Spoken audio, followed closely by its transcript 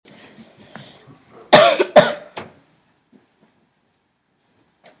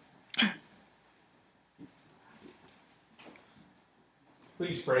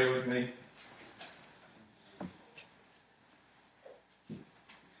Please pray with me.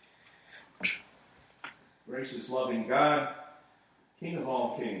 Gracious, loving God, King of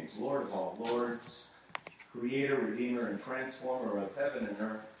all kings, Lord of all lords, Creator, Redeemer, and Transformer of heaven and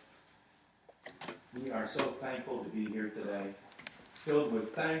earth, we are so thankful to be here today, filled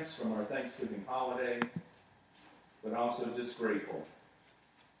with thanks from our Thanksgiving holiday, but also just grateful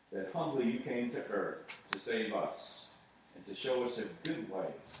that humbly you came to earth to save us and to show us a good way.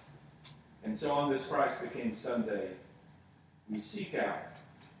 And so on this Christ the King Sunday, we seek out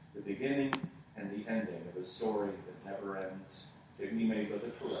the beginning and the ending of a story that never ends, that we may live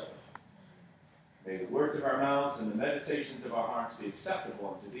it forever. May the words of our mouths and the meditations of our hearts be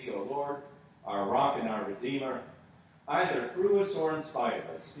acceptable unto thee, O Lord, our rock and our Redeemer. Either through us or in spite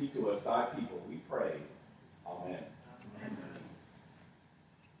of us, speak to us, thy people, we pray. Amen.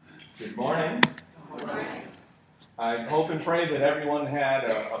 Good morning. Good morning. I hope and pray that everyone had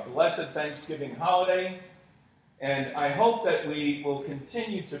a blessed Thanksgiving holiday, and I hope that we will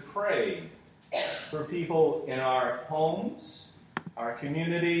continue to pray for people in our homes, our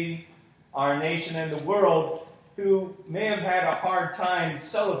community, our nation, and the world who may have had a hard time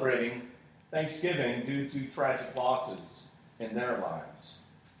celebrating Thanksgiving due to tragic losses in their lives.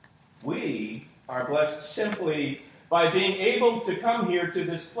 We are blessed simply by being able to come here to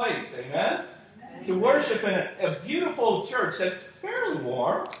this place, amen? To worship in a beautiful church that's fairly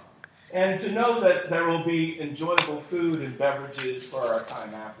warm, and to know that there will be enjoyable food and beverages for our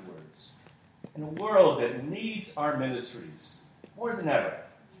time afterwards. In a world that needs our ministries more than ever,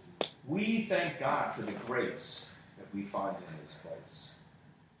 we thank God for the grace that we find in this place.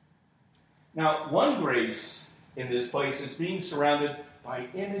 Now, one grace in this place is being surrounded by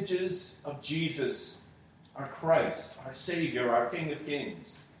images of Jesus, our Christ, our Savior, our King of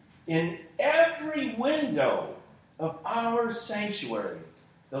Kings. In every window of our sanctuary,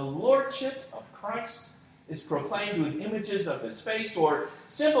 the Lordship of Christ is proclaimed with images of his face or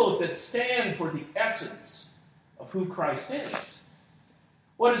symbols that stand for the essence of who Christ is.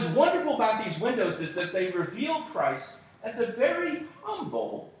 What is wonderful about these windows is that they reveal Christ as a very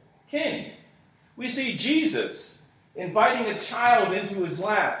humble king. We see Jesus inviting a child into his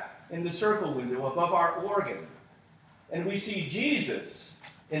lap in the circle window above our organ. And we see Jesus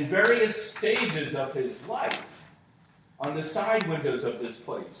in various stages of his life on the side windows of this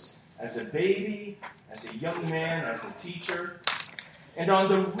place, as a baby, as a young man, as a teacher. And on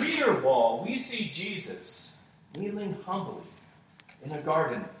the rear wall, we see Jesus kneeling humbly in a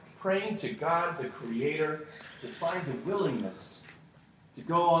garden, praying to God, the Creator, to find the willingness to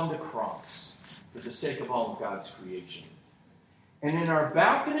go on the cross for the sake of all of God's creation. And in our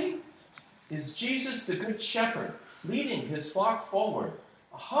balcony is Jesus, the Good Shepherd, leading his flock forward,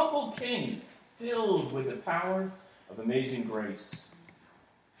 a humble king filled with the power of amazing grace.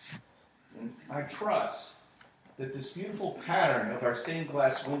 And I trust that this beautiful pattern of our stained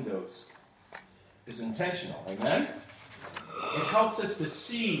glass windows is intentional. Amen? It helps us to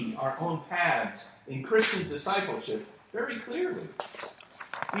see our own paths in Christian discipleship very clearly.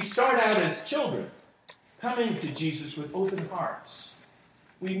 We start out as children, coming to Jesus with open hearts.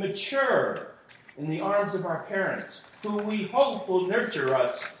 We mature in the arms of our parents, who we hope will nurture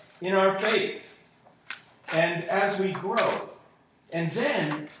us in our faith. And as we grow, and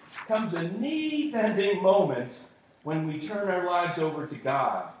then comes a knee-bending moment when we turn our lives over to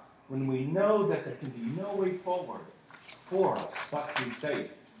God, when we know that there can be no way forward for us but through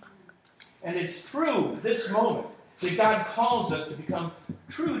faith. And it's through this moment that God calls us to become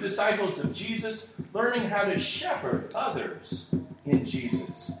true disciples of Jesus, learning how to shepherd others in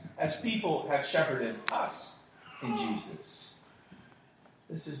Jesus, as people have shepherded us in Jesus.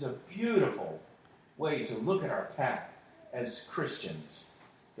 This is a beautiful way to look at our path as Christians,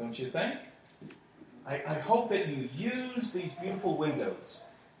 don't you think? I hope that you use these beautiful windows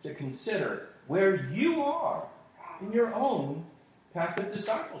to consider where you are in your own path of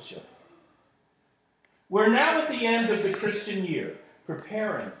discipleship. We're now at the end of the Christian year,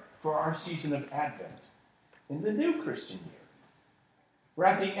 preparing for our season of Advent in the new Christian year. We're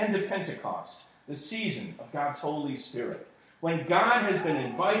at the end of Pentecost, the season of God's Holy Spirit, when God has been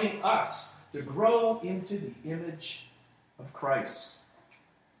inviting us to grow into the image of Christ.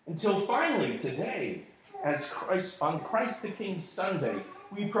 Until finally today, as Christ, on Christ the King Sunday,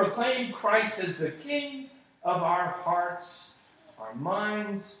 we proclaim Christ as the King of our hearts, our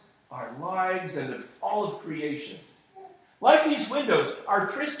minds, our lives, and of all of creation. Like these windows, our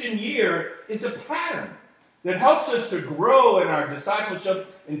Christian year is a pattern that helps us to grow in our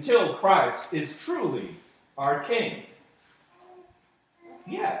discipleship until Christ is truly our King.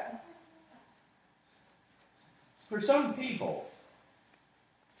 Yet, for some people,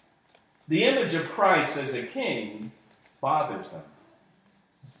 The image of Christ as a king bothers them.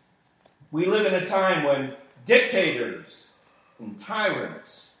 We live in a time when dictators and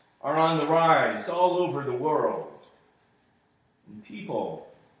tyrants are on the rise all over the world. And people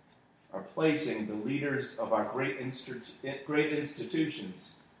are placing the leaders of our great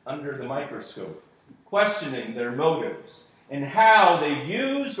institutions under the microscope, questioning their motives and how they've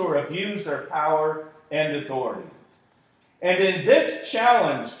used or abused their power and authority. And in this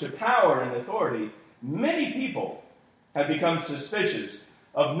challenge to power and authority, many people have become suspicious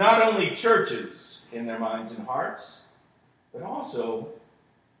of not only churches in their minds and hearts, but also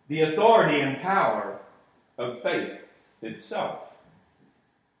the authority and power of faith itself.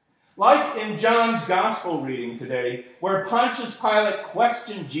 Like in John's gospel reading today, where Pontius Pilate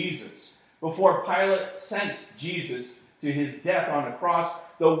questioned Jesus before Pilate sent Jesus to his death on a cross,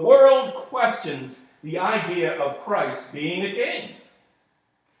 the world questions the idea of Christ being a king.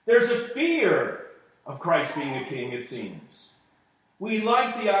 There's a fear of Christ being a king, it seems. We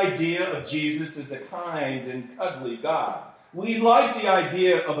like the idea of Jesus as a kind and cuddly God. We like the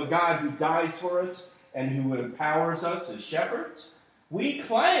idea of a God who dies for us and who empowers us as shepherds. We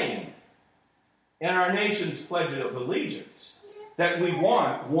claim in our nation's Pledge of Allegiance that we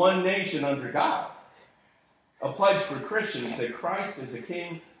want one nation under God. A pledge for Christians that Christ is a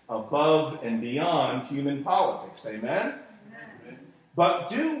king above and beyond human politics. Amen? Amen. But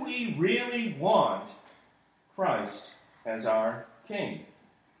do we really want Christ as our king?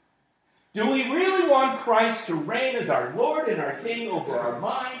 Do we really want Christ to reign as our Lord and our King over our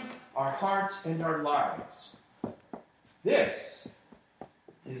minds, our hearts, and our lives? This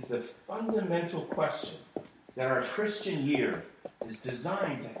is the fundamental question that our Christian year is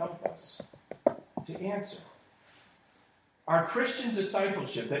designed to help us to answer. Our Christian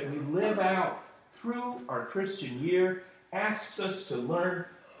discipleship that we live out through our Christian year asks us to learn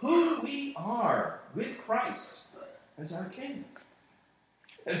who we are with Christ as our King.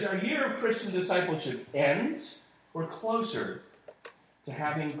 As our year of Christian discipleship ends, we're closer to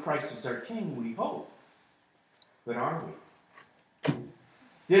having Christ as our King, we hope. But are we?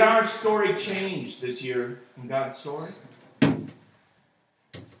 Did our story change this year in God's story?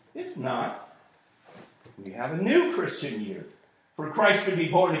 If not, we have a new Christian year for Christ to be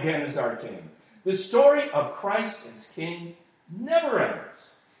born again as our King. The story of Christ as King never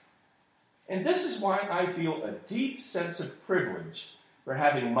ends. And this is why I feel a deep sense of privilege for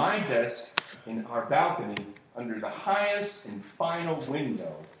having my desk in our balcony under the highest and final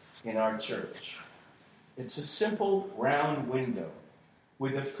window in our church. It's a simple round window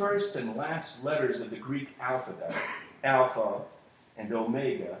with the first and last letters of the Greek alphabet, Alpha and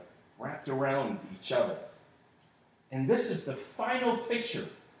Omega, wrapped around each other. And this is the final picture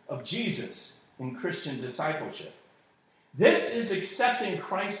of Jesus in Christian discipleship. This is accepting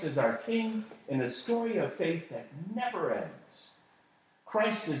Christ as our King in a story of faith that never ends.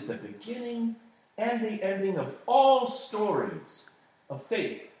 Christ is the beginning and the ending of all stories of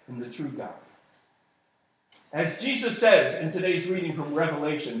faith in the true God. As Jesus says in today's reading from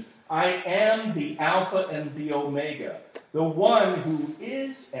Revelation, I am the Alpha and the Omega, the one who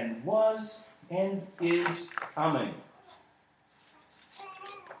is and was and is coming.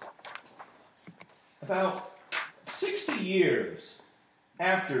 About 60 years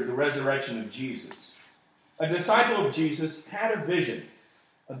after the resurrection of Jesus, a disciple of Jesus had a vision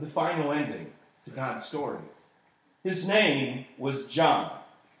of the final ending to God's story. His name was John.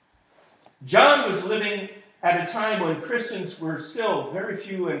 John was living at a time when Christians were still very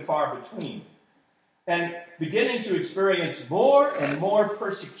few and far between, and beginning to experience more and more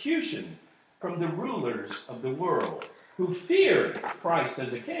persecution from the rulers of the world who feared Christ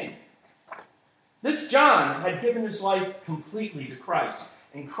as a king. This John had given his life completely to Christ,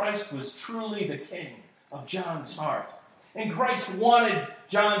 and Christ was truly the king of John's heart. And Christ wanted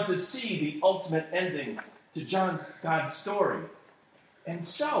John to see the ultimate ending to God's story. And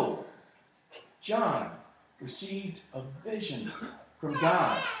so, John received a vision from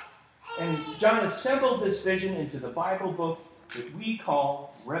God. And John assembled this vision into the Bible book that we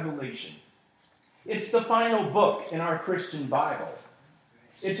call Revelation. It's the final book in our Christian Bible.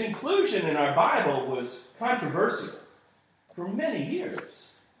 Its inclusion in our Bible was controversial for many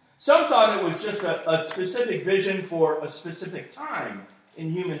years. Some thought it was just a specific vision for a specific time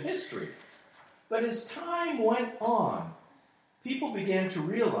in human history. But as time went on, people began to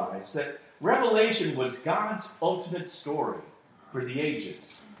realize that Revelation was God's ultimate story for the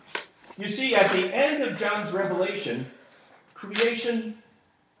ages. You see, at the end of John's Revelation, creation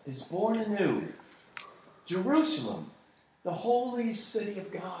is born anew. Jerusalem, the holy city of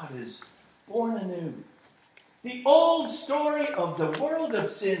God, is born anew. The old story of the world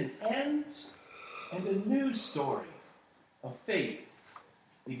of sin ends, and a new story of faith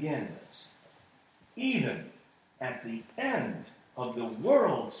begins. Even at the end of the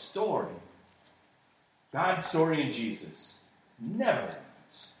world story, God's story in Jesus never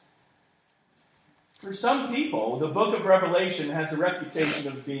ends. For some people, the book of Revelation has a reputation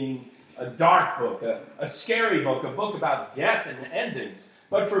of being a dark book, a scary book, a book about death and endings.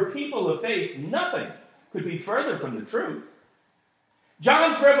 But for people of faith, nothing could be further from the truth.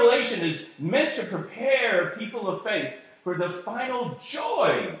 John's revelation is meant to prepare people of faith for the final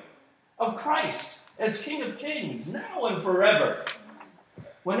joy of Christ as King of Kings, now and forever.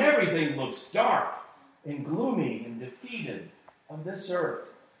 When everything looks dark and gloomy and defeated on this earth,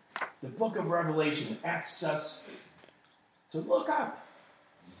 the book of Revelation asks us to look up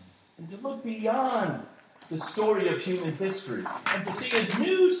and to look beyond the story of human history and to see a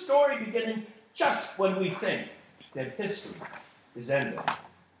new story beginning just when we think that history is ending.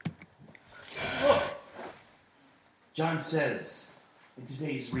 Look, John says in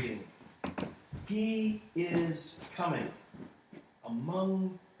today's reading, He is coming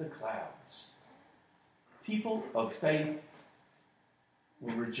among the clouds. People of faith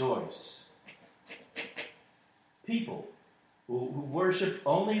will rejoice. People who worship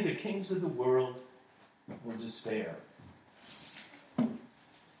only the kings of the world will despair.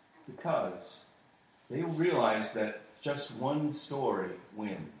 Because they will realize that just one story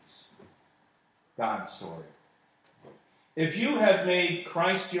wins. God's story. If you have made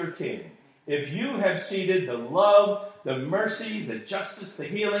Christ your king, if you have seated the love, the mercy, the justice, the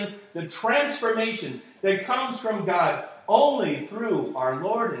healing, the transformation that comes from God only through our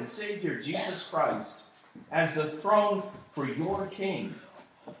Lord and Savior Jesus Christ as the throne for your king,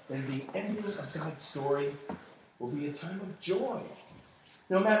 then the ending of God's story will be a time of joy,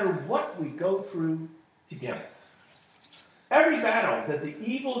 no matter what we go through together. Every battle that the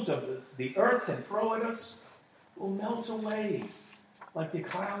evils of the earth can throw at us will melt away like the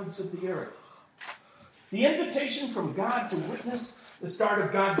clouds of the earth. The invitation from God to witness the start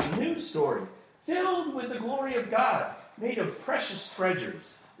of God's new story, filled with the glory of God, made of precious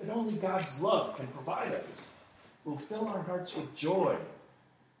treasures that only God's love can provide us, will fill our hearts with joy,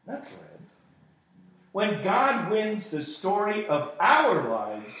 not dread. When God wins the story of our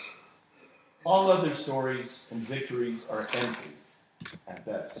lives, all other stories and victories are empty at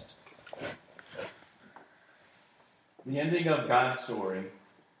best. The ending of God's story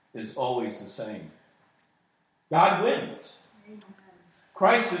is always the same. God wins.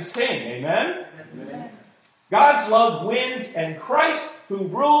 Christ is king. Amen? Amen. God's love wins, and Christ, who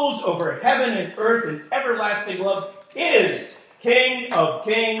rules over heaven and earth in everlasting love, is King of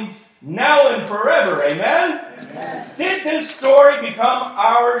kings, now and forever. Amen? Amen. Did this story become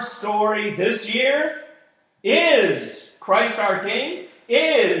our story this year? Is Christ our King?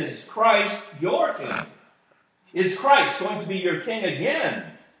 Is Christ your King? Is Christ going to be your King again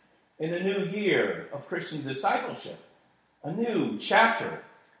in a new year of Christian discipleship? A new chapter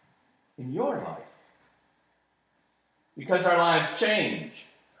in your life? Because our lives change.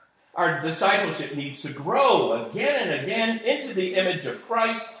 Our discipleship needs to grow again and again into the image of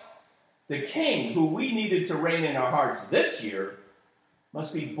Christ. The King who we needed to reign in our hearts this year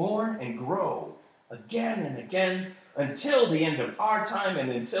must be born and grow again and again until the end of our time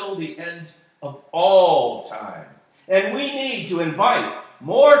and until the end of all time. And we need to invite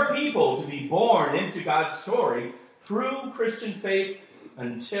more people to be born into God's story through Christian faith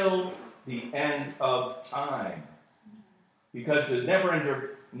until the end of time. Because the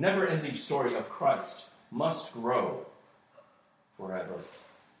never-ending story of Christ must grow forever.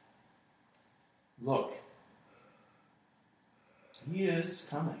 Look, He is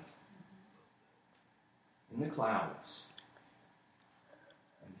coming in the clouds.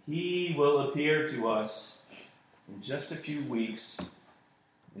 And He will appear to us in just a few weeks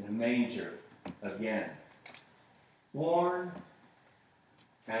in a manger again, born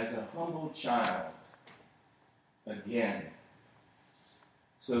as a humble child again,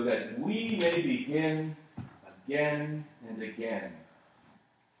 so that we may begin again and again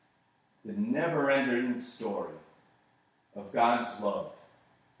the never-ending story of God's love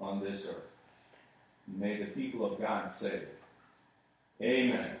on this earth. May the people of God say,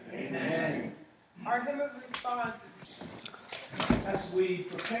 Amen. Amen. Our hymn of response is... As we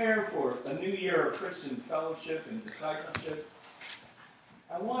prepare for a new year of Christian fellowship and discipleship,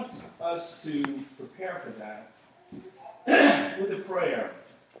 I want us to prepare for that with a prayer.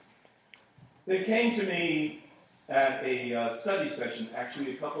 They came to me at a study session,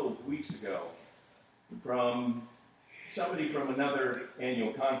 actually a couple of weeks ago, from somebody from another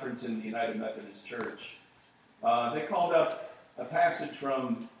annual conference in the United Methodist Church. they called up a passage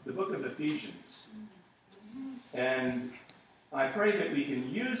from the book of Ephesians. And I pray that we can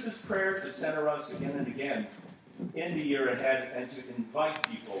use this prayer to center us again and again in the year ahead and to invite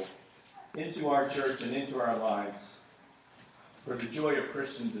people into our church and into our lives for the joy of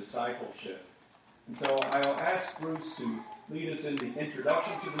Christian discipleship. And so I'll ask Bruce to lead us in the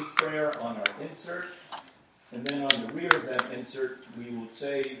introduction to this prayer on our insert. And then on the rear of that insert, we will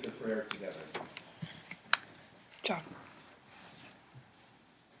say the prayer together. John.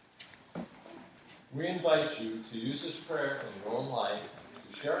 We invite you to use this prayer in your own life,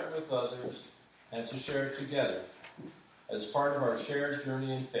 to share it with others, and to share it together as part of our shared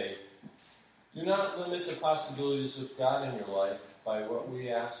journey in faith. Do not limit the possibilities of God in your life by what we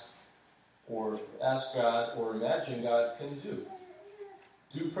ask God or imagine God can do.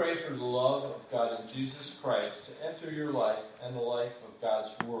 Do pray for the love of God in Jesus Christ to enter your life and the life of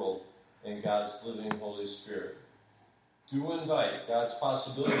God's world and God's living Holy Spirit. Do invite God's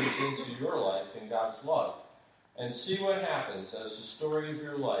possibilities into your life and God's love, and see what happens as the story of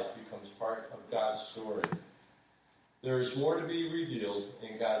your life becomes part of God's story. There is more to be revealed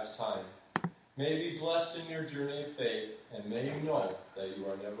in God's time. May you be blessed in your journey of faith, and may you know that you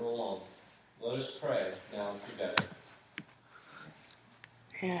are never alone. Let us pray now together.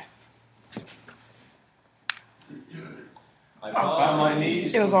 Yeah. I bow on my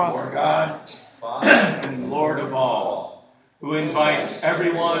knees It was before on. God, Father, and Lord of all, who invites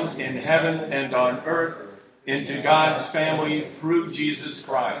everyone in heaven and on earth into God's family through Jesus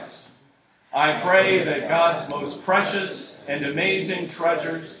Christ. I pray that God's most precious and amazing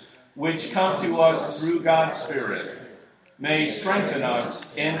treasures, which come to us through God's Spirit, may strengthen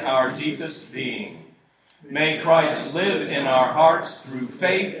us in our deepest being. May Christ live in our hearts through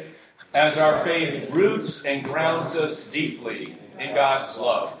faith, as our faith roots and grounds us deeply in God's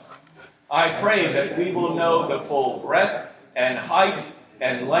love. I pray that we will know the full breadth and height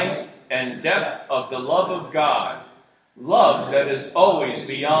and length and depth of the love of God, love that is always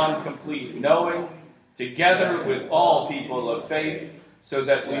beyond complete knowing, together with all people of faith, so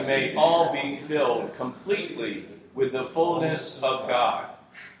that we may all be filled completely with the fullness of God.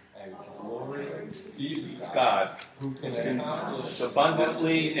 and glory be to God, who can can accomplish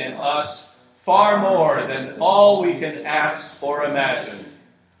abundantly in us far more than all we can ask or imagine.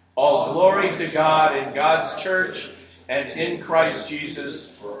 All glory to God in God's church and in Christ Jesus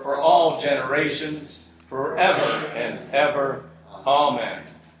for all generations, forever and ever. Amen.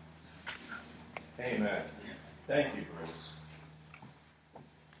 Amen. Thank you, Bruce.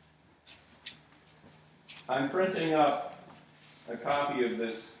 I'm printing up a copy of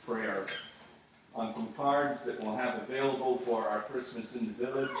this prayer on some cards that we'll have available for our Christmas in the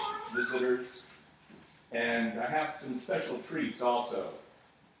Village visitors. And I have some special treats also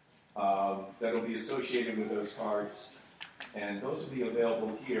that will be associated with those cards. And those will be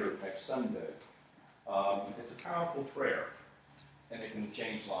available here next Sunday. It's a powerful prayer, and it can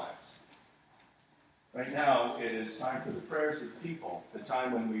change lives. Right now, it is time for the prayers of the people, the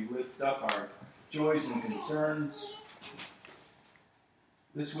time when we lift up our joys and concerns.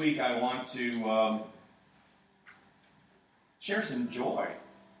 This week I want to share some joy.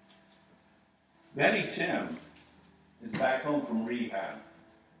 Betty Tim is back home from rehab.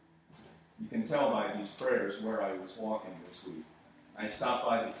 You can tell by these prayers where I was walking this week. I stopped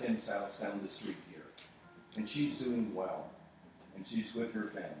by the Tim's house down the street here, and she's doing well, and she's with her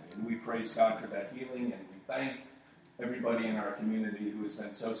family. And we praise God for that healing, and we thank everybody in our community who has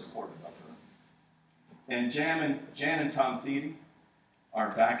been so supportive of her. And Jan and Tom Thede are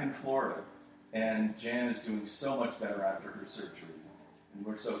back in Florida, and Jan is doing so much better after her surgery, and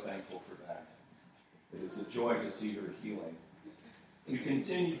we're so thankful for that. It is a joy to see her healing. We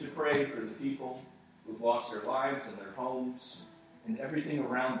continue to pray for the people who've lost their lives and their homes and everything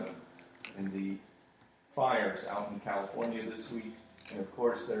around them in the fires out in California this week. And of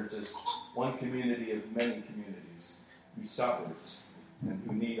course, they're just one community of many communities who suffers and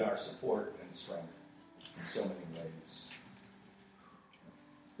who need our support and strength in so many ways.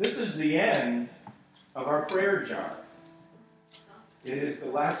 This is the end of our prayer jar. It is the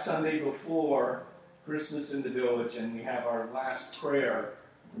last Sunday before Christmas in the Village, and we have our last prayer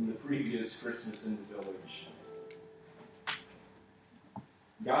from the previous Christmas in the Village.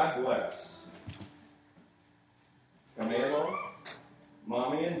 God bless Camilo,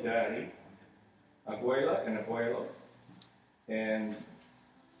 Mommy and Daddy, Abuela and Abuelo, and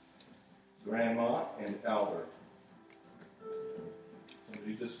Grandma and Albert.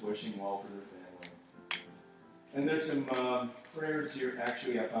 Somebody just wishing well for their family. And there's some prayers here,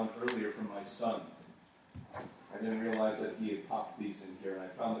 actually, I found earlier from my son. I didn't realize that he had popped these in here, and I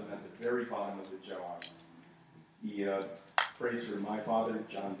found them at the very bottom of the jar. He prays for my father,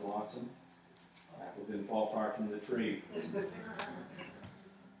 John Blossom. Apple didn't fall far from the tree.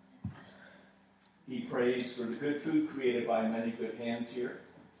 He prays for the good food created by many good hands here.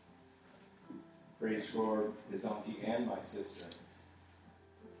 Prays for his Auntie Ann, my sister.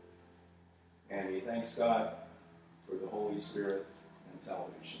 And he thanks God for the Holy Spirit and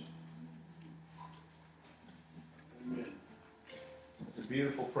salvation. Those are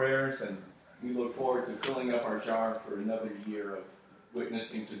beautiful prayers, and we look forward to filling up our jar for another year of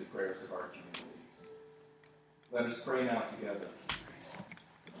witnessing to the prayers of our communities. Let us pray now together.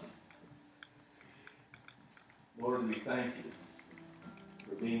 Lord, we thank you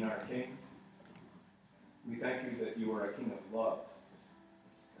for being our King. We thank you that you are a King of love,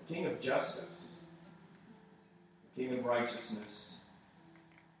 a King of justice, a King of righteousness,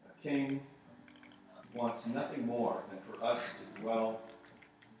 a King who wants nothing more than for us to dwell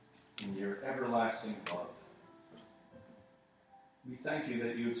in your everlasting love. We thank you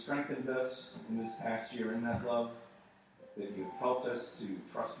that you have strengthened us in this past year in that love, that you have helped us to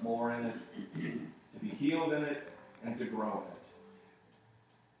trust more in it, to be healed in it, and to grow in it.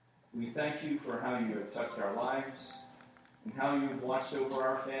 We thank you for how you have touched our lives and how you have watched over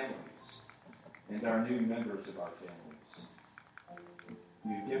our families and our new members of our families.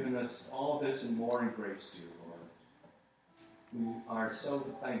 You've given us all this and more in grace, dear Lord. We are so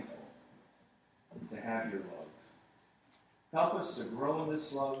thankful to have your love. Help us to grow in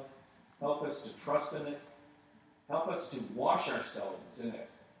this love. Help us to trust in it. Help us to wash ourselves in it,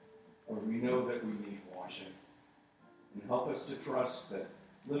 for we know that we need washing. And help us to trust that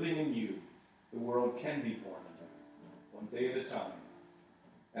living in you, the world can be born again, one day at a time,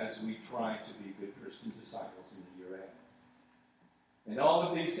 as we try to be good Christian disciples in the year ahead. And all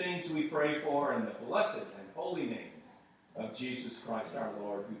of these things we pray for in the blessed and holy name of Jesus Christ our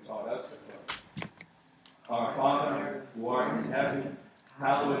Lord, who taught us to pray. Our Father, who art in heaven,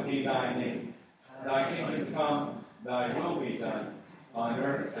 hallowed be thy name. Thy kingdom come, thy will be done, on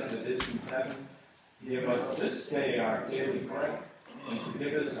earth as it is in heaven. Give us this day our daily bread, and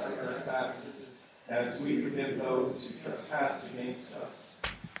forgive us our trespasses, as we forgive those who trespass against us.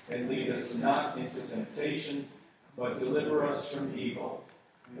 And lead us not into temptation, but deliver us from evil.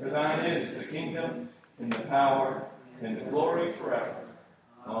 For thine is the kingdom, and the power, and the glory forever.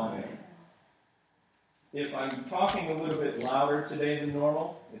 Amen. If I'm talking a little bit louder today than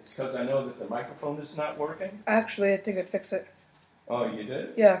normal, it's because I know that the microphone is not working. Actually, I think I fixed it. Oh, you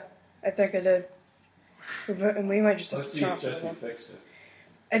did? Yeah, I think I did. And we might just have Let's to see turn if up the Jesse volume. fixed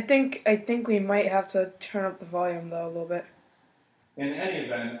it. I think we might have to turn up the volume though a little bit. In any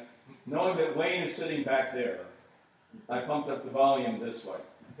event, knowing that Wayne is sitting back there, I pumped up the volume this way,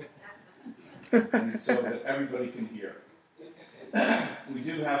 and so that everybody can hear. We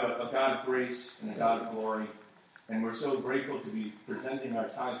do have a God of grace and a God of glory, and we're so grateful to be presenting our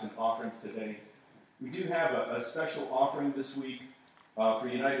tithes and offerings today. We do have a special offering this week for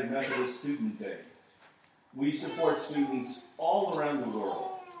United Methodist Student Day. We support students all around the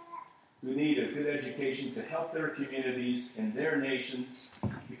world who need a good education to help their communities and their nations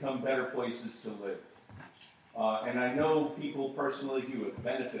become better places to live. And I know people personally who have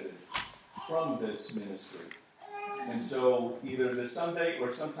benefited from this ministry. And so either this Sunday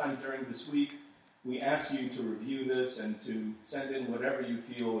or sometime during this week, we ask you to review this and to send in whatever you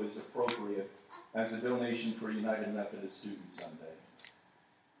feel is appropriate as a donation for United Methodist Student Sunday.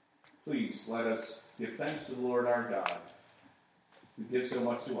 Please let us give thanks to the Lord our God, who gives so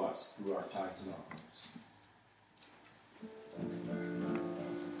much to us through our tithes and offerings.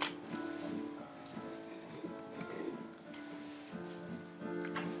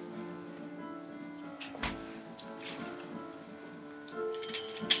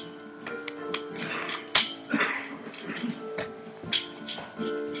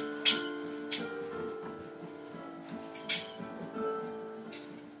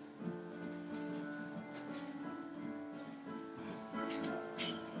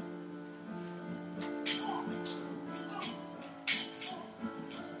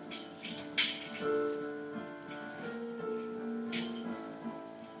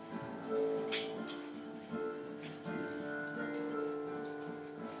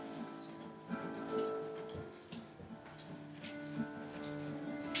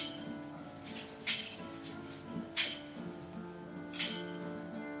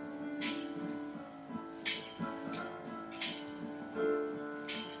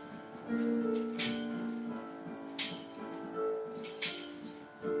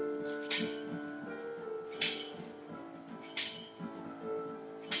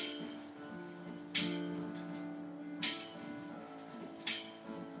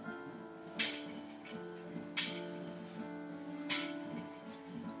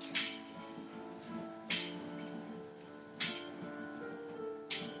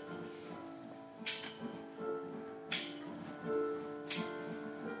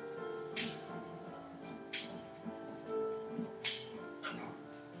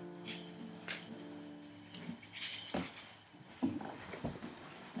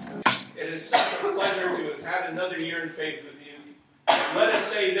 It is such a pleasure to have had another year in faith with you. Let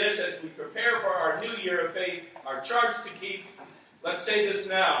us say this as we prepare for our new year of faith, our charge to keep. Let's say this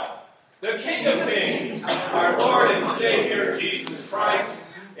now. The King of Kings, our Lord and Savior, Jesus Christ,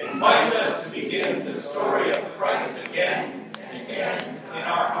 invites us to begin the story of Christ again and again in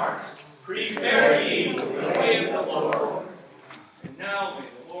our hearts. Prepare ye the way of the Lord. And now may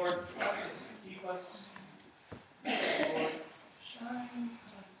the Lord bless us and keep us. May the Lord shine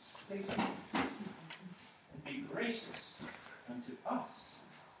on his face and be gracious unto us.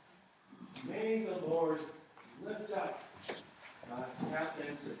 May the Lord lift up God's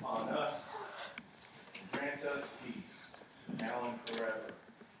countenance upon us and grant us peace now and forever.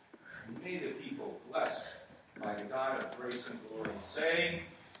 And may the people blessed by the God of grace and glory say,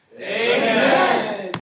 Amen.